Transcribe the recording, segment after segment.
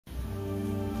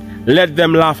Let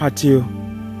them laugh at you.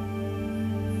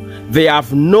 They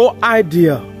have no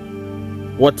idea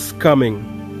what's coming.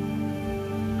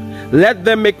 Let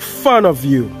them make fun of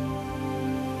you.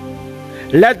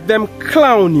 Let them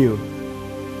clown you.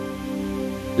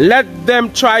 Let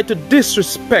them try to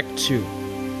disrespect you.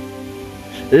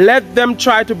 Let them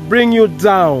try to bring you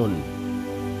down.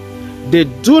 They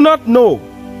do not know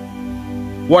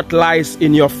what lies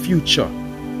in your future.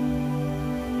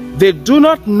 They do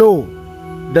not know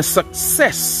the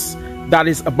success that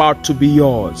is about to be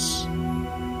yours.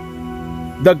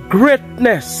 The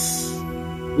greatness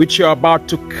which you're about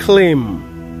to claim.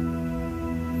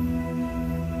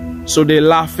 So they're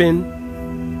laughing,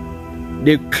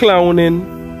 they're clowning,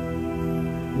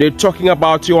 they're talking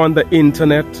about you on the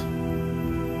internet.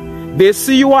 They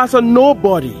see you as a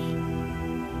nobody.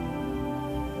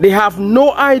 They have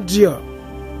no idea.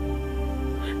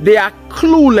 They are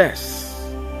clueless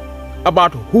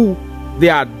about who they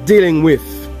are dealing with.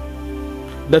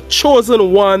 The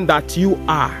chosen one that you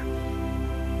are.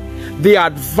 The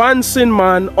advancing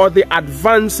man or the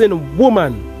advancing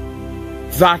woman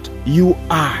that you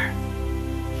are.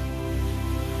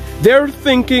 They're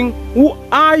thinking, who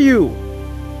are you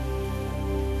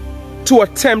to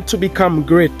attempt to become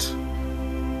great?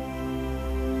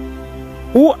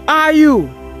 Who are you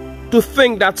to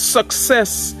think that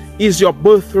success is your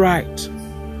birthright?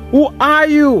 Who are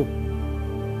you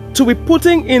to be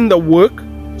putting in the work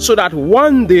so that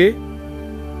one day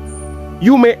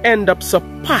you may end up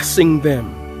surpassing them?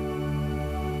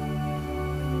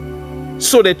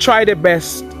 So they try their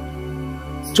best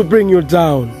to bring you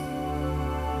down.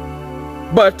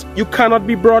 But you cannot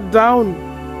be brought down.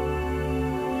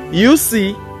 You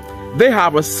see, they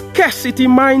have a scarcity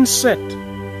mindset.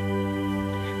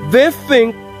 They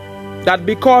think that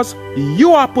because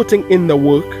you are putting in the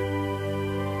work,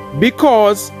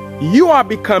 because you are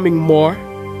becoming more,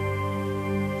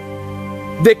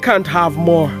 they can't have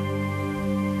more.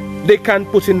 They can't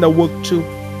put in the work too.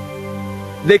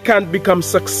 They can't become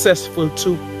successful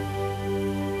too.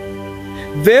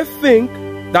 They think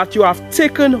that you have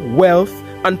taken wealth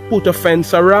and put a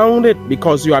fence around it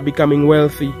because you are becoming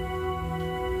wealthy.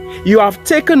 You have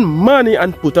taken money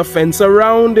and put a fence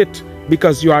around it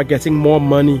because you are getting more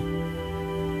money,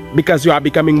 because you are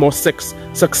becoming more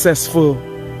successful.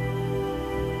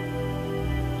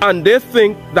 And they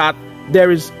think that there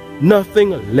is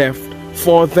nothing left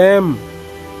for them.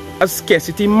 A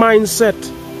scarcity mindset,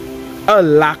 a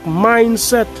lack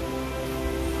mindset.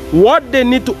 What they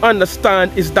need to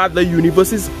understand is that the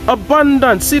universe is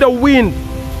abundant. See the wind.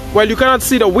 Well, you cannot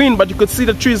see the wind, but you could see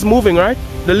the trees moving, right?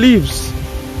 The leaves.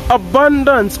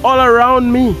 Abundance all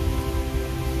around me.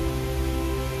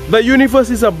 The universe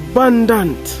is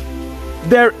abundant.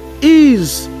 There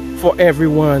is for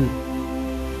everyone.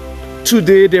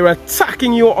 Today they're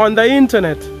attacking you on the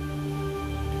internet.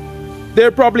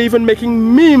 They're probably even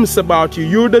making memes about you.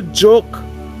 You're the joke.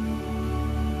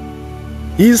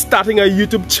 He's starting a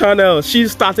YouTube channel.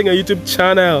 She's starting a YouTube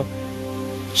channel.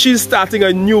 She's starting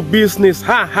a new business.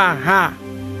 Ha ha ha.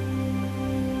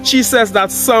 She says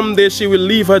that someday she will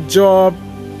leave her job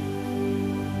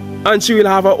and she will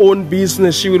have her own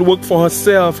business. She will work for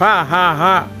herself. Ha ha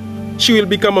ha. She will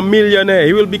become a millionaire.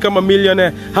 He will become a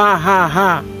millionaire. Ha ha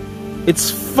ha.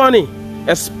 It's funny,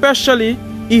 especially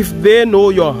if they know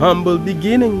your humble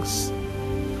beginnings.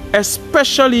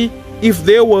 Especially if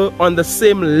they were on the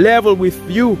same level with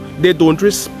you. They don't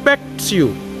respect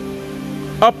you.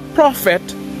 A prophet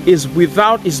is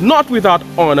not without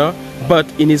honor, but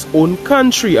in his own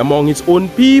country, among his own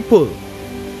people.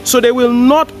 So they will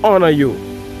not honor you.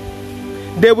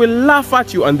 They will laugh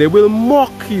at you and they will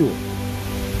mock you.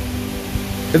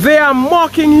 They are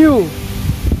mocking you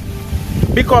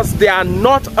because they are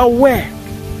not aware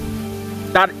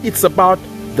that it's about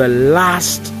the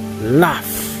last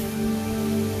laugh.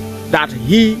 That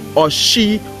he or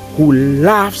she who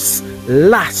laughs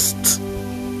last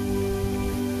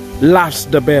laughs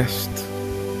the best.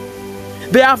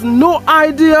 They have no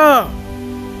idea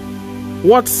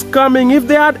what's coming. If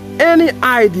they had any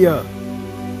idea,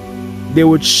 they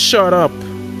would shut up.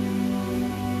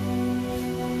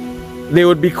 They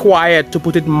would be quiet, to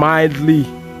put it mildly.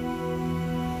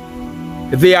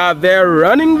 They are there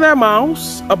running their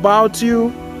mouths about you,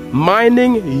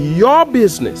 minding your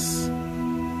business,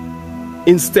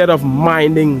 instead of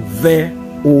minding their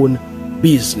own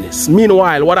business.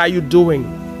 Meanwhile, what are you doing?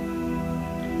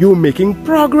 You're making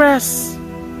progress.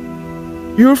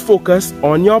 You're focused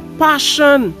on your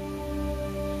passion.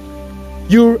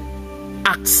 You're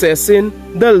accessing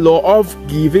the law of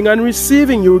giving and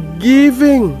receiving. You're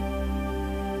giving.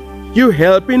 You're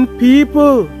helping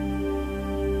people.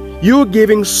 You're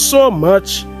giving so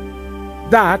much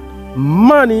that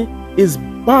money is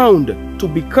bound to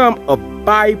become a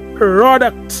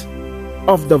byproduct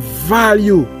of the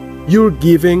value you're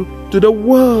giving to the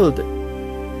world.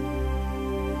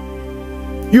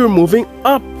 You're moving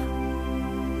up.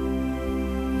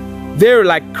 They're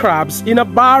like crabs in a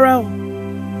barrel,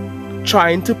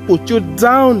 trying to put you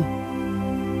down.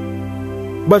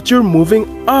 But you're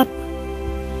moving up.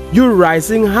 You're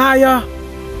rising higher.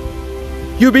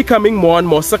 You're becoming more and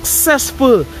more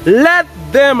successful. Let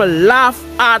them laugh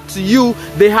at you.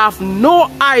 They have no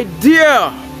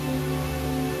idea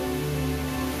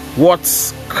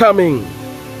what's coming.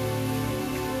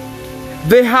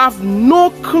 They have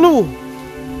no clue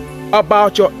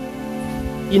about your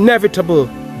inevitable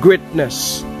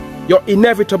greatness, your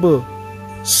inevitable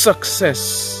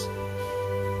success.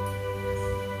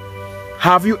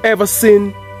 Have you ever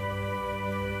seen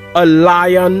a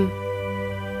lion?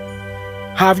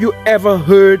 Have you ever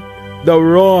heard the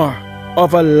roar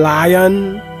of a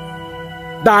lion?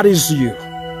 That is you.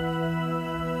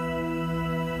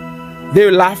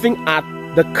 They're laughing at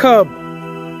the cub.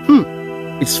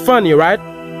 It's funny, right?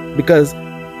 Because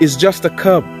it's just a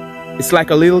cub. It's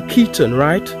like a little kitten,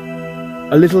 right?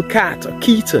 A little cat, a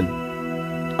kitten,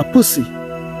 a pussy,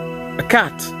 a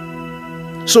cat.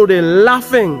 So they're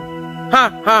laughing, ha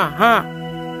ha ha,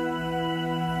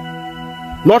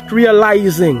 not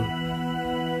realizing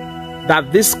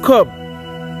that this cub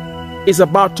is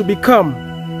about to become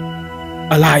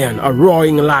a lion, a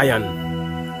roaring lion.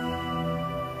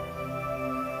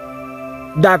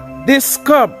 That this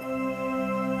cub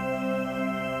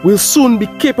will soon be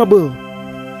capable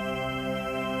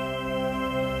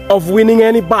of winning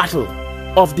any battle,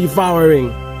 of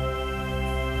devouring.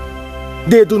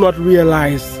 They do not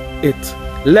realize it.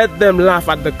 Let them laugh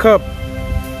at the cub,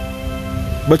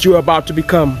 but you're about to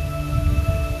become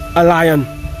a lion.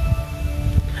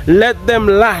 Let them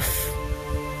laugh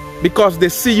because they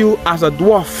see you as a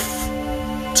dwarf.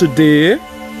 Today,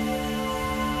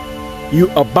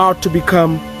 you're about to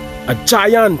become a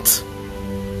giant.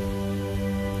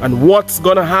 And what's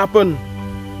gonna happen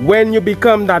when you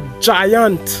become that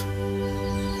giant?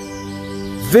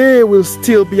 They will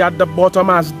still be at the bottom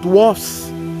as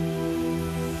dwarfs,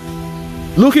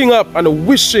 looking up and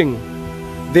wishing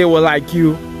they were like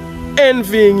you,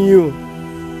 envying you,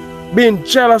 being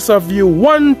jealous of you,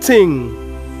 wanting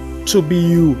to be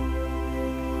you.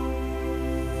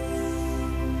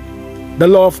 The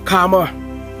law of karma.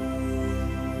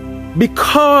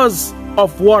 Because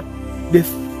of what they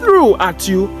threw at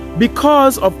you,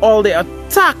 because of all the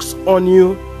attacks on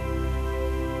you,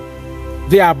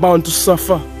 they are bound to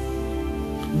suffer.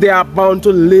 They are bound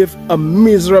to live a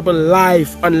miserable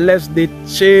life unless they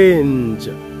change.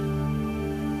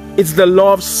 It's the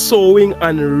law of sowing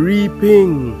and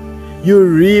reaping. You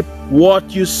reap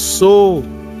what you sow.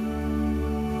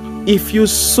 If you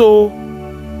sow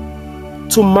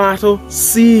tomato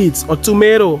seeds or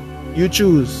tomato, you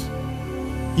choose,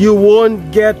 you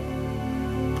won't get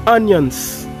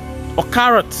onions or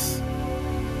carrots.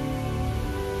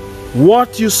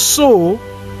 What you sow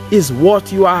is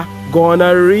what you are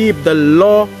gonna reap. The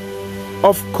law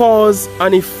of cause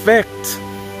and effect.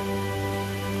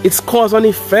 It's cause and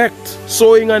effect,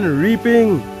 sowing and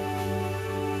reaping.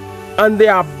 And they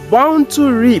are bound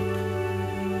to reap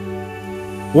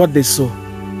what they sow,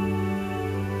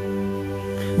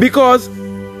 because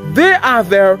they are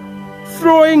there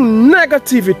throwing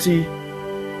negativity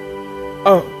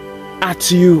at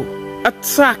you,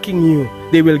 attacking you.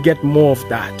 They will get more of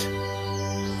that.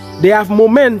 They have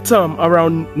momentum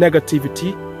around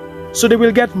negativity, so they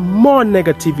will get more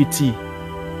negativity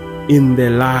in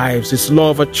their lives. It's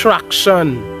law of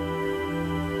attraction.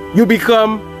 You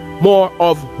become more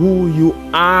of who you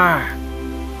are.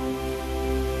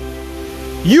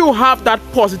 You have that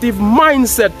positive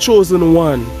mindset, chosen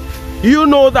one. You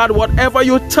know that whatever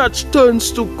you touch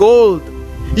turns to gold.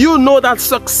 You know that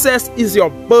success is your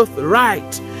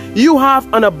birthright. You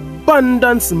have an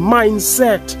abundance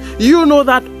mindset. You know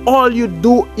that all you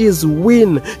do is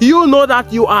win. You know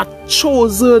that you are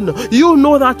chosen. You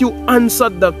know that you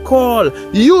answered the call.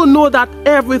 You know that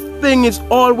everything is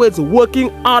always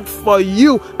working out for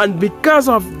you, and because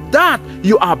of that,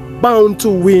 you are bound to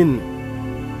win.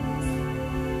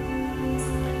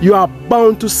 You are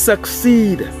bound to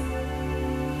succeed.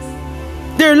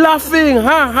 They're laughing,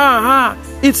 ha ha ha.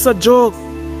 It's a joke.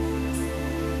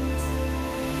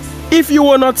 If you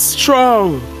were not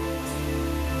strong,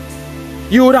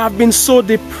 you would have been so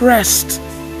depressed.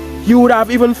 You would have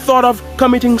even thought of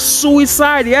committing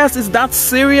suicide. Yes, it's that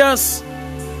serious.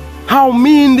 How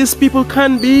mean these people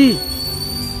can be.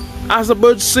 As the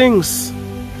bird sings,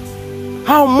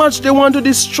 How much they want to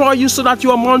destroy you so that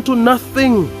you amount to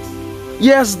nothing.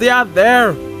 Yes, they are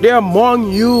there. They are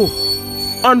among you.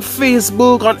 On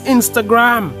Facebook, on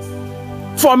Instagram.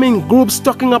 Forming groups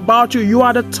talking about you. You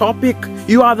are the topic.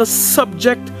 You are the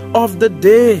subject of the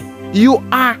day. You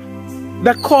are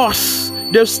the cause.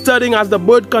 They're studying as the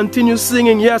bird continues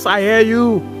singing. Yes, I hear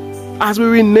you. As we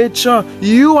read nature,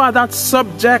 you are that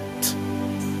subject.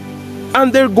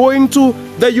 And they're going to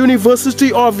the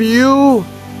university of you.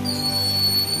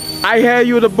 I hear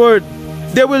you, the bird.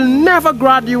 They will never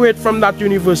graduate from that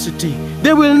university.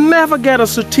 They will never get a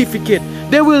certificate.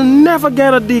 They will never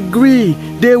get a degree.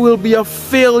 They will be a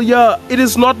failure. It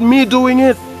is not me doing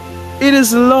it. It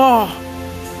is law.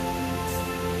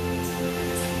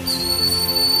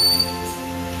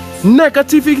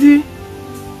 Negativity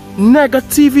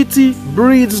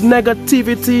breeds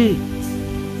negativity.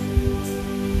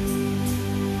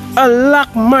 A lack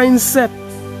mindset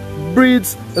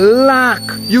breeds lack.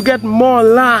 You get more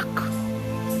lack.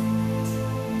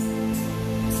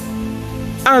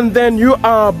 And then you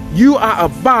are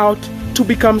about to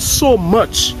become so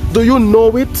much. Do you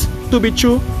know it to be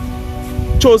true?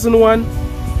 Chosen one.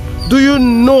 Do you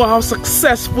know how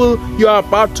successful you are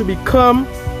about to become?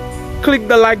 Click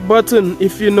the like button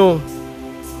if you know.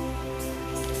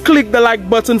 Click the like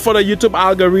button for the YouTube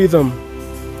algorithm.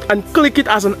 And click it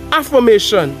as an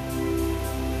affirmation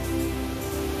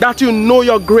that you know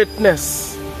your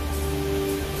greatness.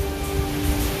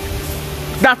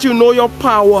 That you know your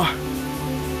power.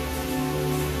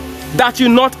 That you're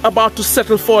not about to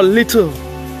settle for little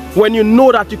when you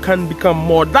know that you can become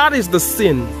more. That is the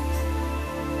sin.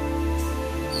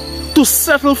 To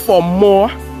settle for more,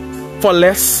 for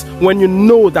less, when you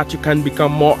know that you can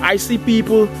become more. I see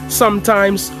people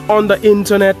sometimes on the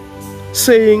internet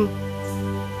saying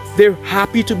they're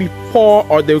happy to be poor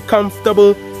or they're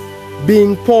comfortable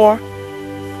being poor.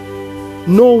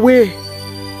 No way.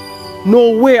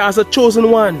 No way as a chosen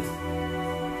one.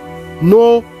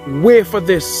 No way for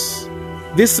this.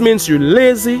 This means you're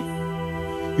lazy.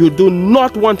 You do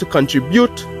not want to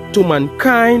contribute to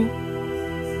mankind.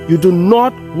 You do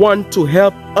not want to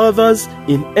help others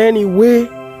in any way.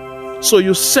 So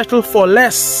you settle for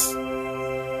less.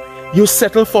 You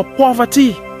settle for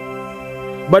poverty.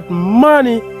 But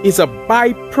money is a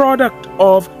byproduct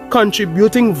of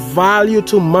contributing value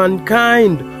to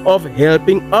mankind, of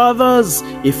helping others.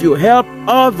 If you help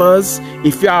others,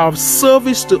 if you are of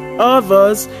service to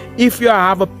others, if you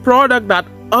have a product that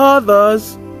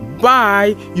others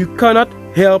buy, you cannot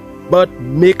help but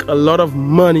make a lot of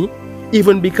money,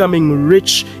 even becoming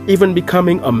rich, even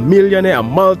becoming a millionaire, a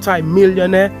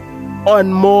multi-millionaire,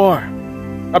 and more,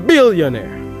 a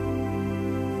billionaire.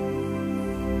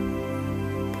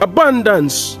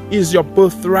 Abundance is your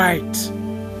birthright.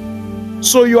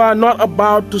 So you are not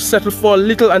about to settle for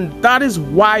little, and that is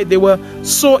why they were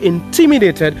so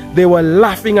intimidated. They were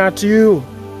laughing at you.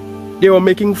 They were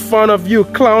making fun of you,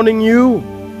 clowning you.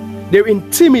 They're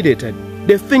intimidated.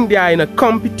 They think they are in a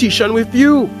competition with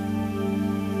you,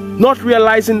 not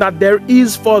realizing that there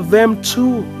is for them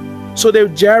too. So they're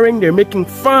jeering, they're making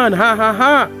fun, ha ha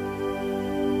ha.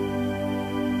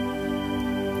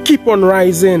 Keep on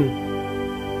rising.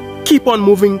 Keep on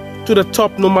moving to the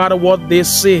top no matter what they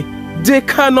say. They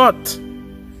cannot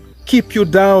keep you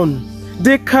down.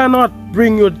 They cannot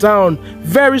bring you down.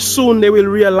 Very soon they will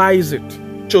realize it.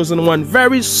 Chosen one.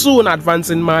 Very soon,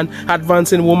 advancing man,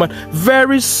 advancing woman.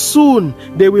 Very soon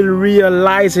they will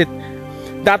realize it.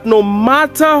 That no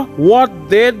matter what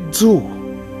they do,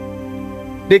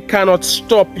 they cannot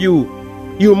stop you.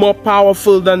 You're more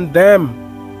powerful than them.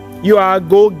 You are a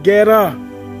go-getter.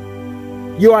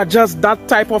 You are just that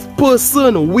type of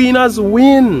person. Winners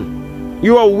win.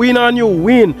 You are a winner and you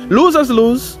win. Losers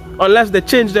lose unless they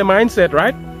change their mindset,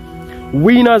 right?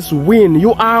 Winners win.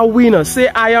 You are a winner. Say,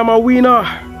 I am a winner.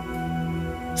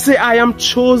 Say, I am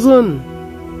chosen.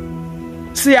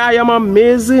 Say, I am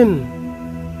amazing.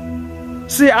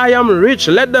 Say, I am rich.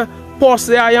 Let the poor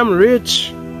say, I am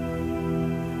rich.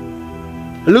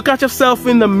 Look at yourself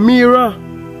in the mirror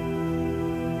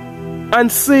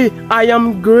and say, I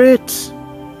am great.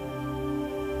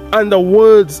 And the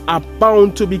words are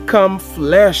bound to become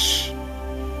flesh.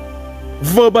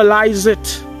 Verbalize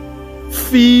it.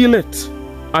 Feel it.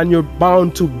 And you're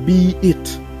bound to be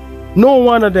it. No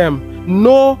one of them,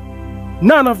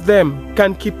 none of them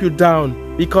can keep you down,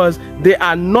 because they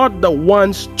are not the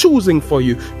ones choosing for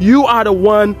you. You are the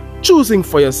one choosing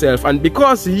for yourself. And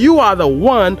because you are the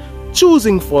one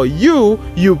choosing for you,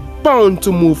 you're bound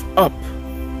to move up.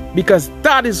 Because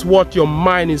that is what your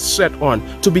mind is set on.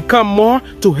 To become more,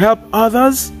 to help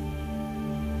others,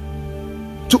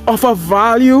 to offer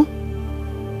value,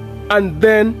 and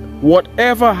then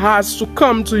whatever has to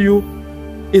come to you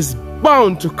is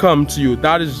bound to come to you.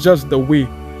 That is just the way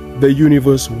the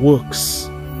universe works.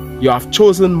 You have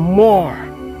chosen more,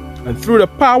 and through the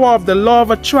power of the law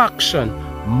of attraction,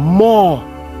 more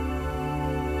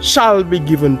shall be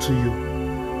given to you.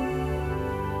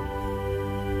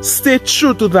 Stay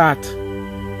true to that.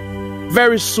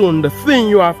 Very soon, the thing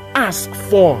you have asked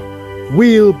for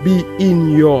will be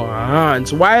in your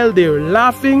hands. While they're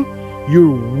laughing, you're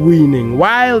winning.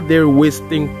 While they're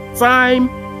wasting time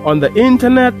on the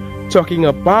internet, talking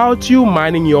about you,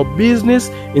 minding your business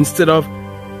instead of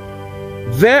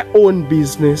their own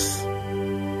business,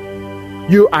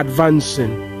 you're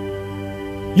advancing.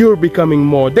 You're becoming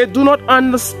more. They do not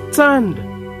understand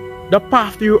the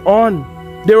path you're on.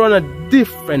 They're on a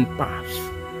different path.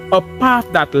 A path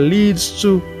that leads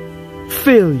to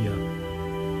failure,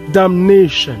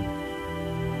 damnation.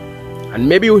 And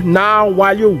maybe now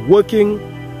while you're working,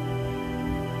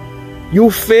 you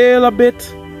fail a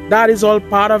bit. That is all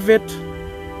part of it.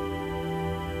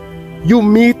 You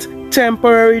meet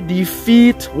temporary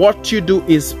defeat. What you do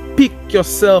is pick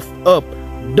yourself up,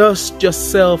 dust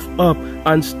yourself up,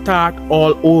 and start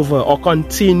all over, or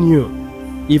continue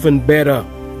even better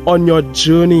on your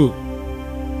journey.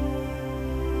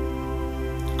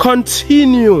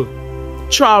 Continue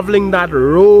traveling that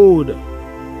road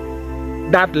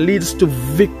that leads to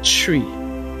victory,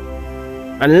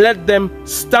 and let them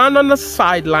stand on the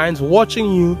sidelines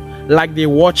watching you like they're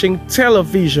watching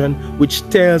television, which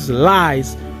tells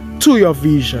lies to your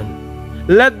vision.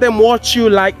 Let them watch you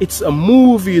like it's a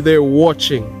movie they're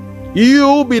watching.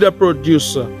 You be the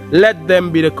producer. Let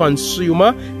them be the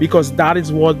consumer, because that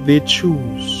is what they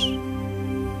choose.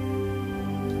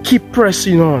 Keep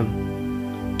pressing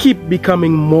on. Keep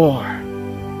becoming more.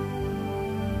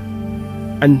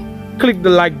 And click the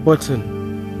like button.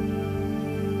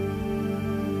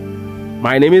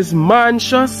 My name is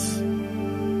Manchus.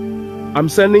 I'm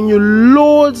sending you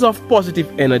loads of positive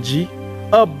energy,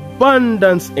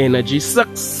 abundance energy,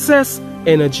 success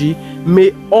energy.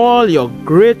 May all your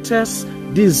greatest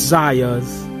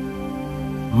desires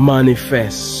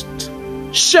manifest.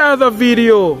 Share the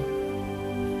video.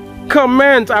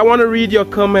 Comment. I want to read your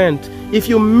comment. If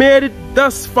you made it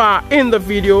thus far in the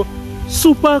video,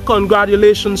 super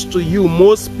congratulations to you.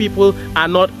 Most people are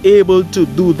not able to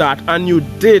do that, and you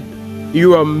did.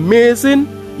 You're amazing.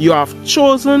 You have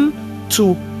chosen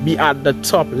to be at the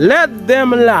top. Let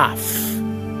them laugh.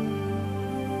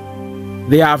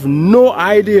 They have no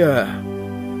idea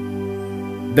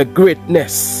the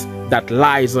greatness that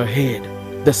lies ahead,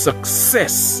 the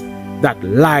success that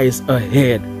lies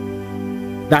ahead,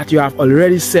 that you have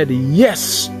already said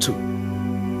yes to.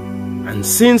 And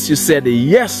since you said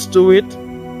yes to it,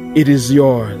 it is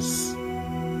yours.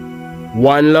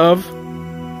 One love,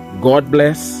 God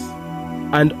bless,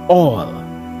 and all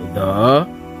the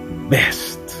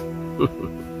best.